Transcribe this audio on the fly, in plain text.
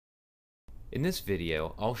In this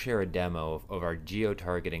video, I'll share a demo of our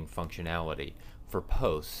geo-targeting functionality for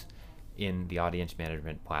posts in the audience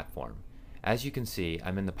management platform. As you can see,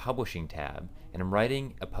 I'm in the Publishing tab, and I'm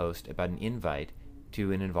writing a post about an invite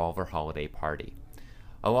to an Involver holiday party.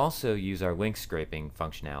 I'll also use our link scraping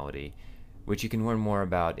functionality, which you can learn more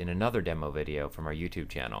about in another demo video from our YouTube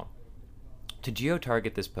channel. To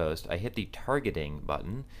geo-target this post, I hit the Targeting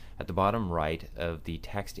button at the bottom right of the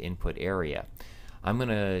text input area. I'm going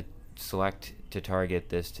to select to target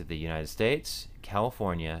this to the United States,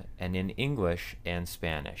 California, and in English and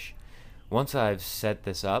Spanish. Once I've set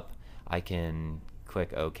this up, I can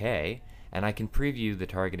click OK, and I can preview the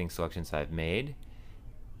targeting selections I've made,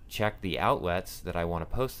 check the outlets that I want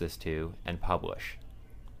to post this to, and publish.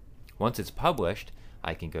 Once it's published,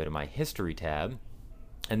 I can go to my History tab,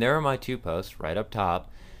 and there are my two posts right up top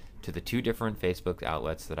to the two different Facebook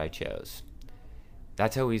outlets that I chose.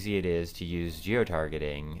 That's how easy it is to use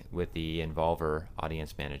geotargeting with the Involver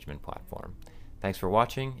audience management platform. Thanks for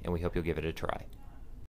watching, and we hope you'll give it a try.